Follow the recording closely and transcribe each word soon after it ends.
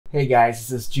Hey guys,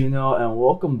 this is Juno and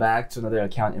welcome back to another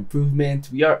account improvement.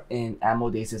 We are in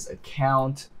Amodace's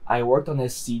account. I worked on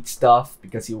his siege stuff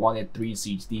because he wanted 3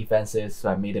 siege defenses, so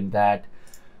I made him that.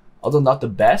 Although not the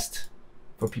best,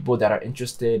 for people that are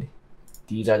interested,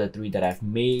 these are the 3 that I've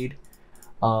made.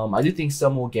 I do think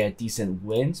some will get decent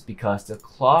wins because the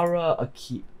Clara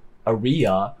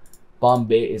Aria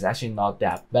Bombay is actually not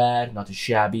that bad, not too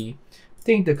shabby. I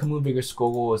think the Kamu Vigor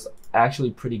Skogul is actually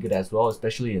pretty good as well,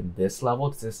 especially in this level.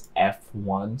 This is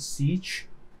F1 Siege.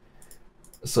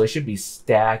 So it should be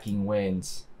stacking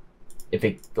wins if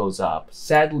it goes up.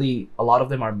 Sadly, a lot of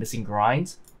them are missing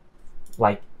grinds,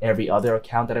 like every other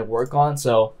account that I work on.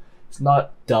 So it's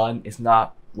not done, it's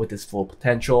not with its full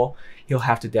potential. He'll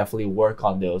have to definitely work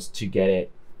on those to get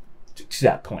it to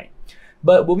that point.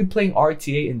 But we'll be playing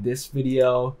RTA in this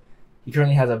video. He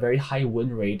currently has a very high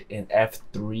win rate in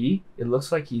F3. It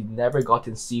looks like he never got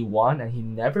in C1 and he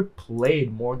never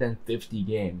played more than 50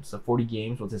 games. So 40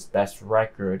 games was his best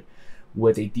record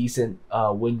with a decent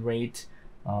win rate.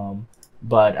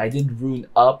 But I did rune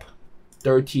up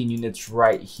 13 units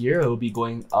right here. It will be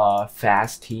going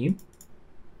fast team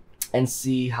and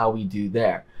see how we do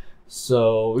there.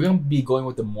 So we're going to be going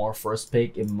with the more first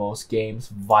pick in most games.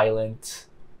 Violent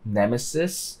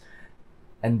Nemesis.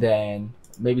 And then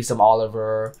maybe some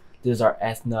Oliver. This is our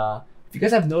Ethna. If you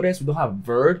guys have noticed, we don't have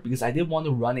Verd because I did want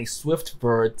to run a Swift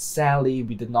Verd. Sadly,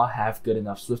 we did not have good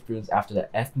enough Swift runes after the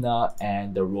Ethna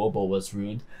and the Robo was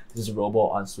ruined. This is Robo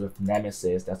on Swift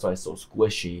Nemesis. That's why it's so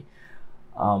squishy.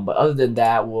 But other than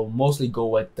that, we'll mostly go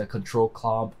with the Control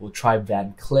Clump. We'll try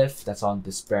Van Cliff. That's on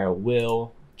Despair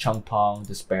Will. Chung Pong,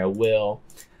 Despair Will.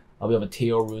 We have a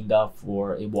Teo runed up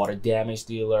for a water damage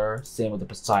dealer. Same with the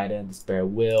Poseidon, Despair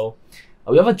Will.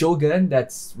 We have a Jogan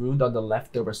that's ruined on the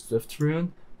leftover Swift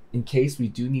rune in case we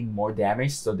do need more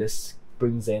damage. So this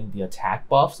brings in the attack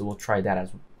buff. So we'll try that as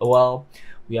well.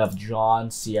 We have John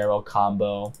Sierra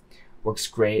combo. Works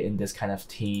great in this kind of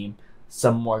team.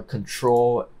 Some more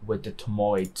control with the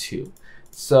Tomoe too.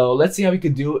 So let's see how we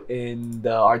could do in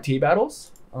the RTA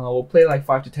battles. We'll play like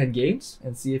 5 to 10 games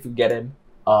and see if we get him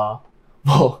well,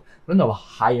 I don't know, a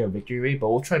higher victory rate, but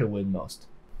we'll try to win most.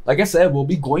 Like I said, we'll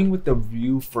be going with the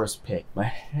Ryu first pick. My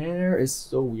hair is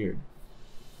so weird.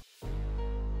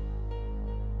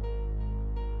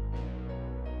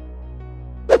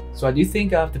 So I do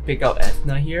think I have to pick out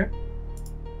Ethna here.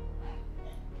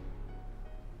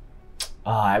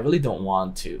 I really don't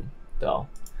want to, though.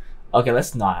 Okay,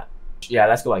 let's not. Yeah,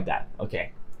 let's go like that.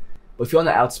 Okay. But if you want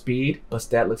to outspeed,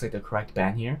 Bastet looks like the correct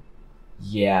ban here.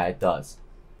 Yeah, it does.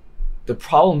 The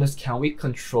problem is, can we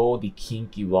control the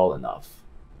Kinky well enough?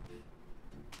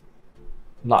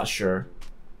 Not sure.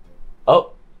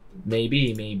 Oh,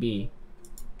 maybe.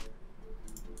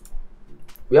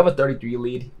 We have a 33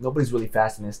 lead. Nobody's really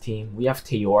fast in this team. We have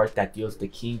Teor that deals the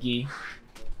Kinky.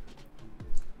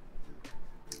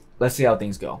 Let's see how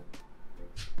things go.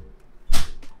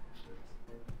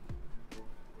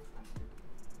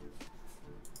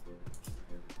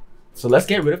 So let's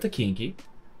get rid of the Kinky.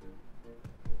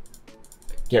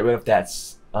 Get rid of that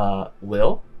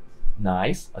Will.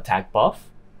 Nice. Attack buff.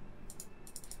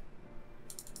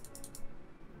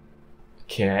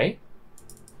 Okay.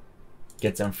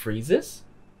 Get some freezes.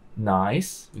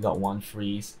 Nice. We got 1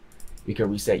 freeze. We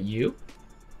can reset you.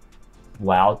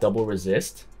 Wow, double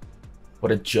resist.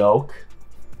 What a joke.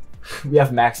 We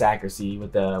have max accuracy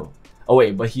with the... Oh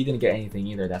wait, but he didn't get anything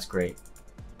either. That's great.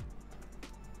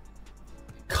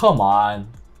 Come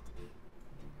on.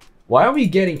 Why are we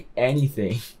getting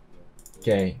anything?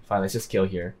 Okay, fine. Let's just kill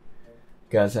here.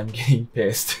 Because I'm getting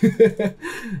pissed that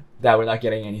we're not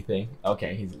getting anything.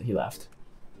 Okay, he left.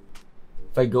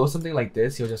 If I go something like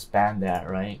this, he'll just ban that,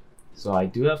 right? So I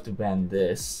do have to ban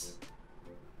this.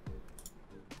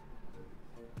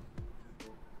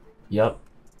 Yep.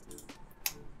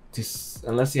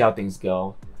 And let's see how things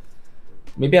go.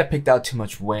 Maybe I picked out too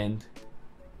much wind.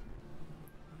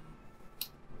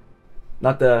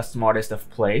 Not the smartest of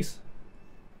plays.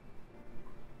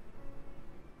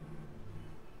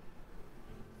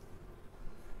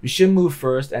 We should move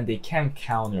first and they can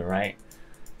counter, right?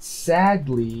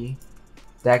 Sadly,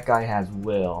 that guy has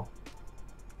Will.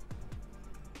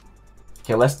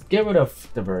 Okay, let's get rid of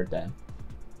the Verd then.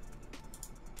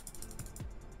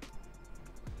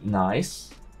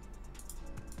 Nice.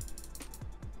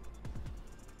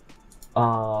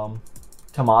 Come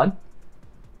on.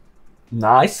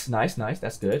 Nice.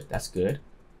 That's good.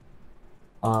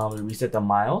 We reset the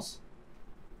Miles.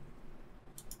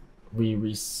 We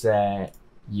reset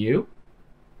you.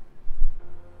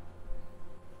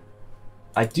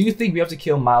 I do think we have to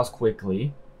kill Miles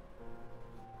quickly.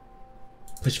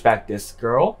 Push back this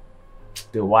girl.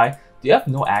 Dude, why Do you have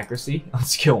no accuracy on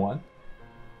skill 1?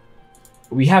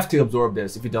 We have to absorb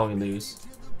this. If we don't, we lose.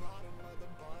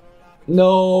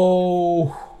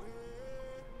 No!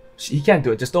 He can't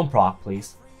do it. Just don't proc,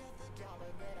 please.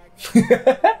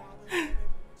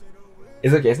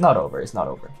 It's okay. It's not over. It's not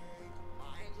over.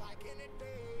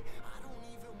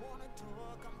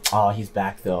 Oh, he's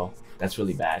back though. That's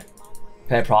really bad.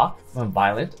 Can I proc? I'm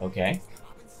violent. Okay.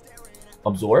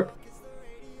 Absorb.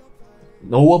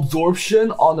 No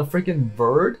absorption on the freaking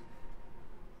bird.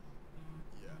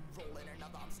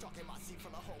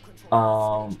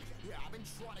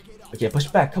 Okay, push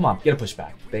back. Come on, get a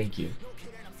pushback. Thank you.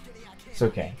 It's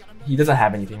okay. He doesn't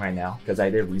have anything right now because I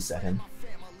did reset him.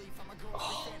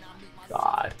 Oh,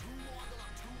 God.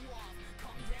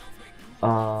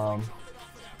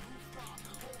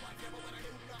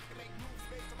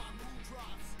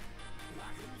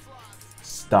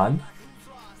 Stun.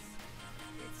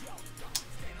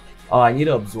 Oh, I need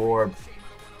to absorb.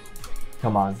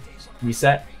 Come on.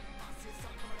 Reset.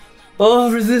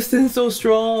 Oh, resistance so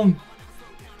strong.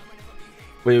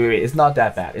 Wait. It's not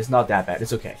that bad. It's not that bad.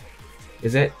 It's okay.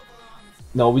 Is it?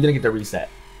 No, we didn't get the reset.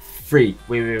 Free.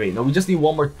 Wait. No, we just need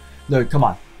one more. No, come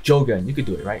on. Jogan. You could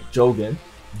do it, right? Jogan.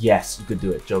 Yes, you could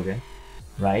do it, Jogan.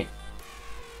 Right?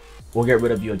 We'll get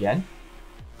rid of you again.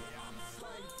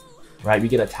 Right? We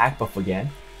get attack buff again.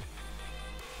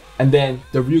 And then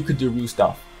the Ryu could do Ryu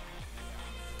stuff.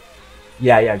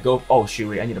 Yeah, go. Oh, shoot,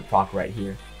 wait. I need a proc right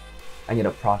here.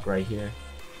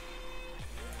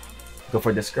 Go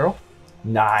for this girl.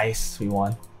 Nice. We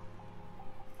won.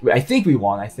 Wait, I think we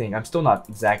won. I'm still not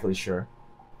exactly sure.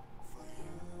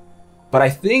 But I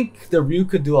think the Ryu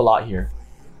could do a lot here.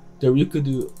 The Ryu could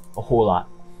do a whole lot.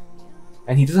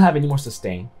 And he doesn't have any more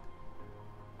sustain.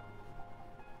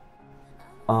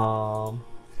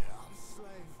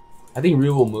 I think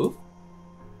Ryu will move.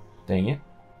 Dang it.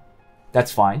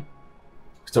 That's fine.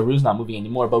 So Ryu's not moving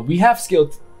anymore. But we have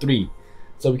skill 3.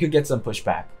 So we could get some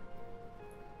pushback.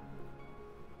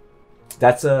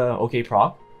 That's a okay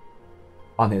proc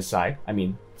on his side. I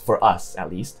mean, for us at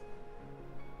least.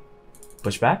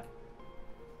 Pushback.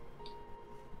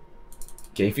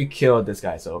 Okay, if we kill this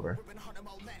guy, it's over.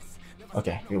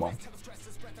 Okay, we won.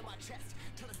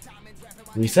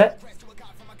 Reset.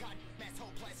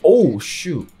 Oh,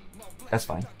 shoot. That's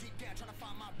fine.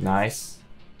 Nice.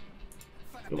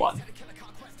 We won.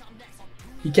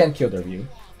 He can't kill the Ryu.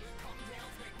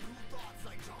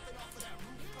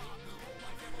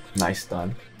 Nice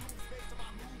stun.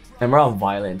 And we're on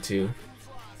violent too.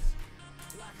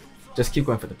 Just keep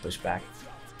going for the pushback.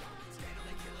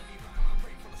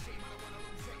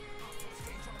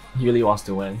 He really wants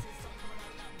to win.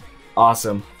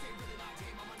 Awesome.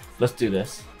 Let's do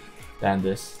this. Ban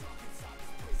this.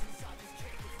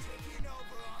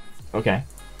 Okay.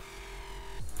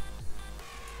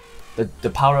 The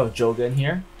power of Jogan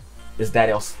here is that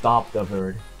it'll stop the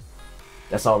bird.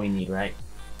 That's all we need, right?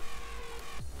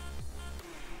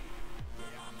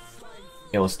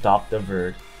 It will stop the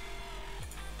bird.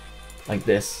 Like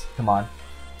this. Come on.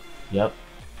 Yep.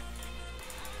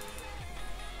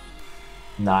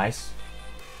 Nice.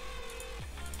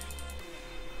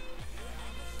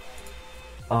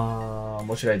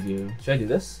 What should I do? Should I do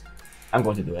this? I'm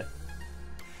going to do it.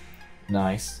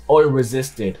 Nice. Oh, it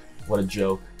resisted. What a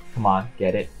joke. Come on,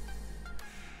 get it.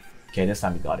 Okay, this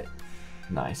time we got it.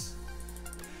 Nice.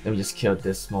 Then we just killed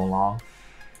this Smolong.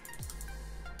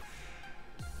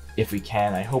 If we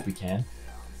can, I hope we can.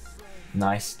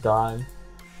 Nice stun.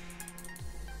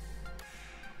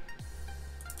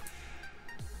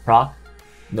 Proc.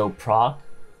 No proc.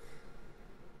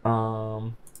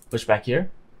 Push back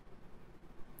here.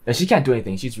 And she can't do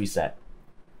anything. She's reset.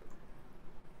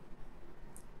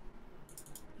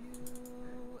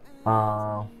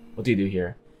 What do you do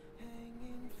here?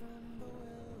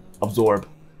 Absorb.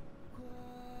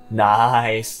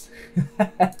 Nice.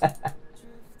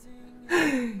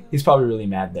 He's probably really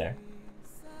mad there.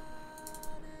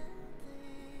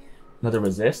 Another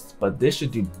resist, but this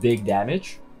should do big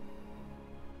damage.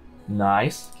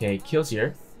 Nice. Okay, kills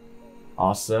here.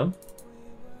 Awesome.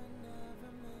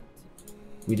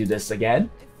 We do this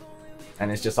again,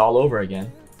 and it's just all over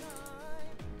again.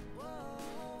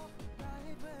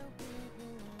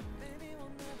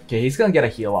 Okay, he's gonna get a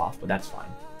heal off, but that's fine.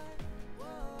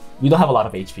 We don't have a lot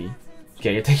of HP.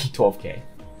 Okay, you're taking 12k.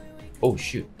 Oh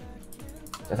shoot.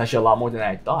 That's actually a lot more than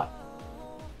I thought.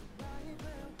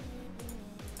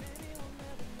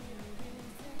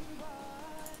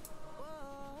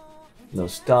 No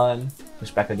stun.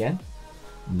 Push back again.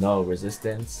 No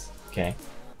resistance. Okay.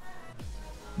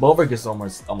 Bulwark is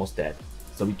almost dead.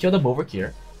 So we kill the Bulwark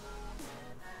here.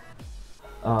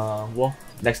 Well,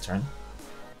 next turn.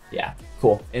 Yeah,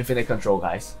 cool. Infinite control,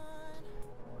 guys.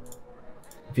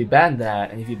 If we ban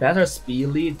that, and if we ban our speed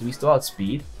lead, do we still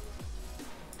outspeed?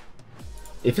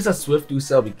 If it's a swift do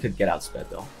cell, we could get outsped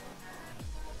though.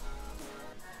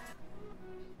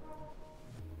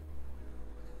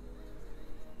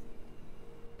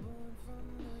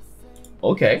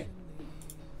 Okay.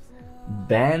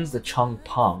 Bans the Chung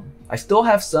Pong. I still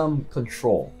have some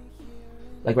control.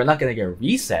 Like, we're not gonna get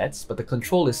resets, but the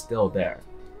control is still there.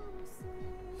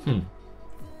 I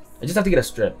just have to get a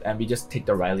strip, and we just take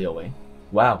the Riley away.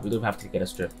 Wow, we don't have to get a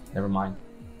strip. Never mind.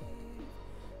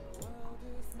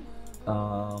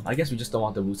 I guess we just don't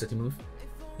want the Wusa to move.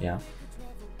 Yeah.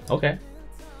 Okay.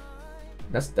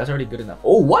 That's already good enough.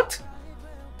 Oh, what?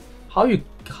 How did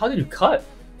you cut?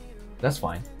 That's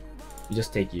fine. We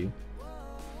just take you.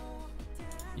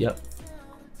 Yep.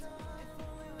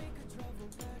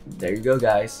 There you go,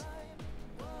 guys.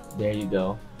 There you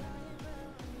go.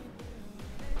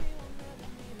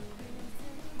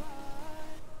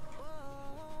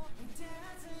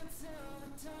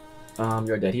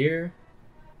 You're dead here.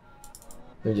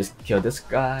 Let me just kill this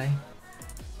guy.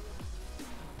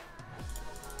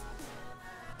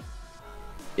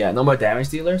 Yeah, no more damage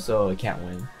dealer, so I can't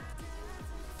win.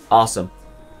 Awesome.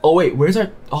 Oh wait, where's our?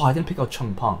 Oh, I didn't pick out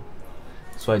Chung Pong.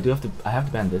 So I have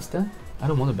to ban this then? I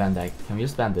don't want to ban that. Can we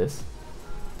just ban this?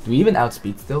 Do we even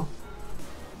outspeed still?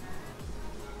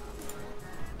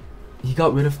 He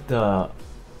got rid of the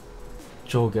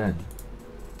Jogen.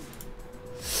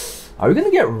 Are we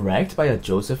gonna get wrecked by a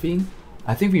Josephine?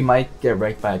 I think we might get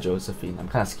wrecked by a Josephine. I'm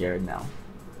kind of scared now.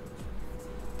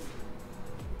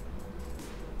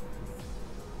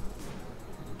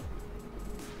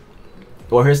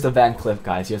 Well, here's the Van Cliff,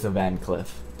 guys. Here's the Van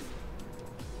Cliff.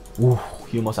 Ooh,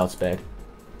 he almost outsped.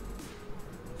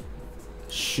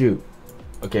 Shoot.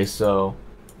 Okay, so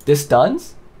this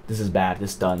stuns? This is bad.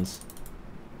 This stuns.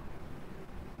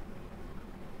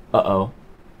 Uh-oh.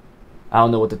 I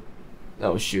don't know what the...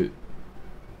 Oh, shoot.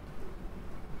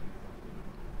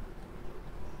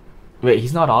 Wait,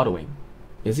 he's not autoing.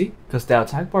 Is he? Because the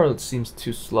attack bar seems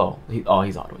too slow. Oh,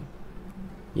 he's autoing.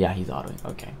 Yeah, he's autoing.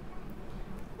 Okay.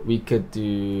 We could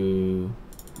do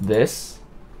this.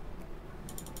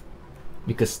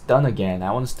 We could stun again.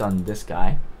 I want to stun this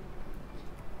guy.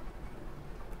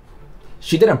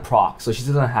 She didn't proc, so she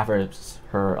doesn't have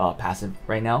her passive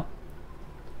right now.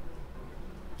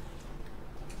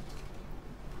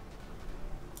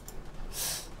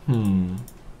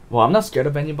 Well, I'm not scared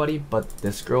of anybody but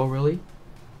this girl, really.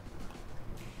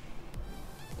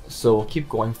 So we'll keep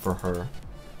going for her.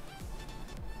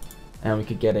 And we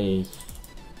could get a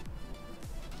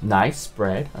nice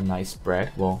spread.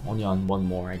 Well, only on one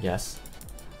more, I guess.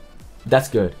 That's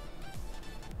good.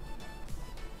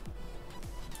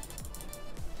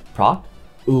 Proc?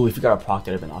 Ooh, if you got a proc,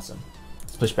 that would have been awesome.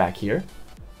 Let's push back here.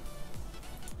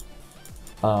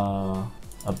 A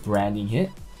branding hit.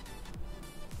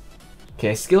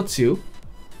 Okay, skill 2.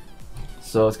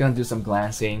 So it's gonna do some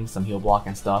glancing, some heal block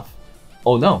and stuff.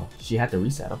 Oh no, she had to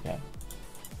reset, okay.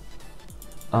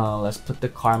 Let's put the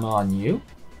karma on you.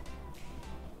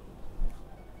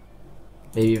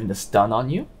 Maybe even the stun on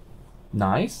you.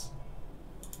 Nice.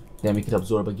 Then we could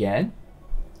absorb again.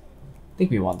 I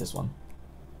think we want this one.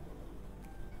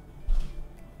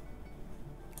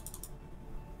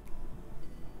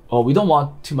 Oh, we don't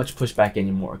want too much pushback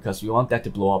anymore because we want that to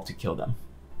blow up to kill them.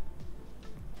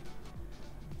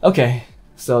 Okay,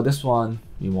 so this one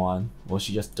we won. Well,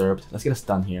 she just derped. Let's get a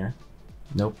stun here.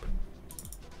 Nope.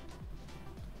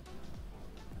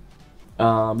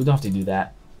 We don't have to do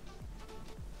that.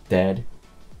 Dead.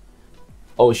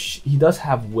 Oh, he does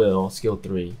have will, skill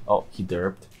 3. Oh, he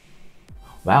derped.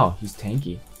 Wow, he's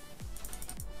tanky.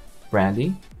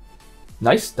 Branding.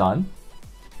 Nice stun.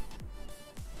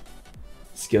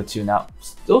 Skill 2 now.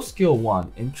 Still skill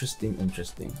 1.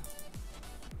 Interesting.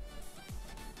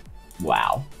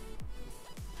 Wow.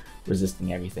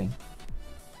 Resisting everything.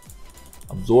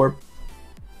 Absorb.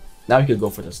 Now we could go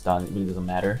for the stun. It really doesn't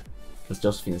matter. Because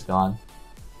Josephine is gone.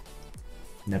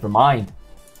 Never mind.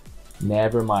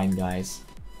 Never mind, guys.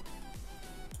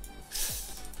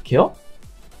 Kill?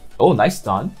 Oh, nice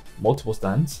stun. Multiple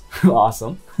stuns.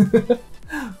 Awesome.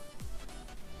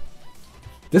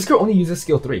 This girl only uses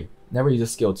skill 3. Never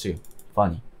uses skill 2.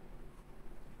 Funny.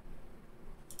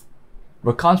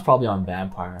 Rakan's probably on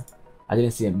Vampire. I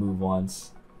didn't see it move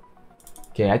once.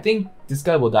 Okay, I think this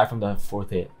guy will die from the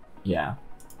 4th hit. Yeah.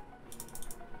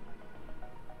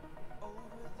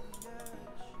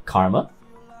 Karma.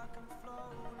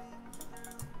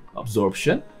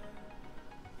 Absorption.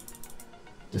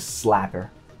 Just slap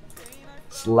her.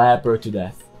 Slap her to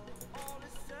death.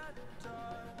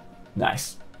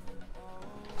 Nice.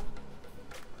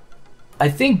 I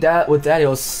think that with that it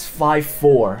was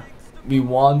 5-4. We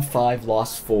won 5,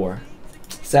 lost 4.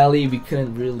 Sadly, we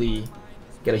couldn't really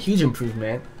get a huge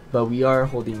improvement, but we are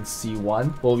holding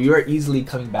C1. Well, we are easily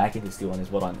coming back into C1 is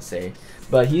what I'm to say.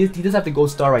 But he does have the gold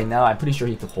star right now. I'm pretty sure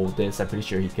he could hold this. I'm pretty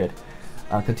sure he could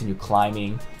continue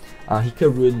climbing. He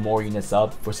could ruin more units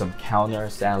up for some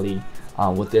counter. Sadly,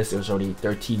 with this, it was already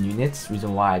 13 units.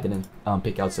 Reason why I didn't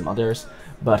pick out some others.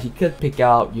 But he could pick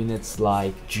out units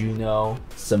like Juno,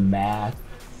 Samath,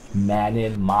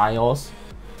 Manon, Miles,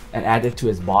 and add it to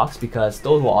his box, because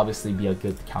those will obviously be a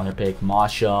good counter pick.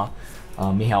 Masha,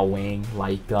 Mihail Wing,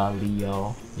 Laika,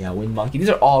 Leo, yeah, Wind Monkey. These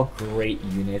are all great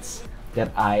units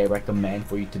that I recommend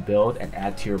for you to build and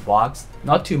add to your box.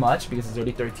 Not too much because it's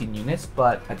already 13 units,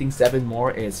 but I think 7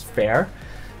 more is fair.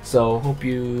 So hope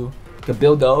you can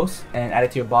build those and add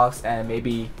it to your box and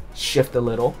maybe shift a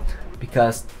little,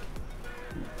 because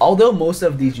although most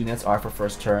of these units are for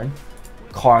first turn,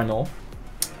 Cardinal,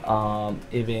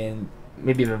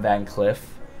 maybe even Van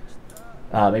Cliff,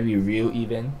 maybe Ryu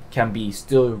even, can be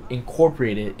still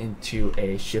incorporated into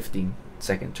a shifting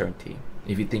second turn team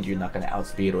if you think you're not going to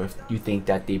outspeed, or if you think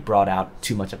that they brought out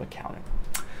too much of a counter.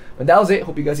 But that was it.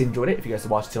 Hope you guys enjoyed it. If you guys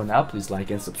watched till now, please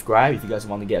like and subscribe. If you guys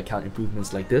want to get account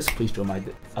improvements like this, please join my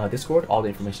Discord. All the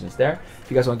information is there. If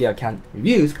you guys want to get account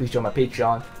reviews, please join my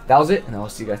Patreon. That was it, and I'll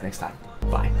see you guys next time.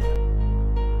 Bye.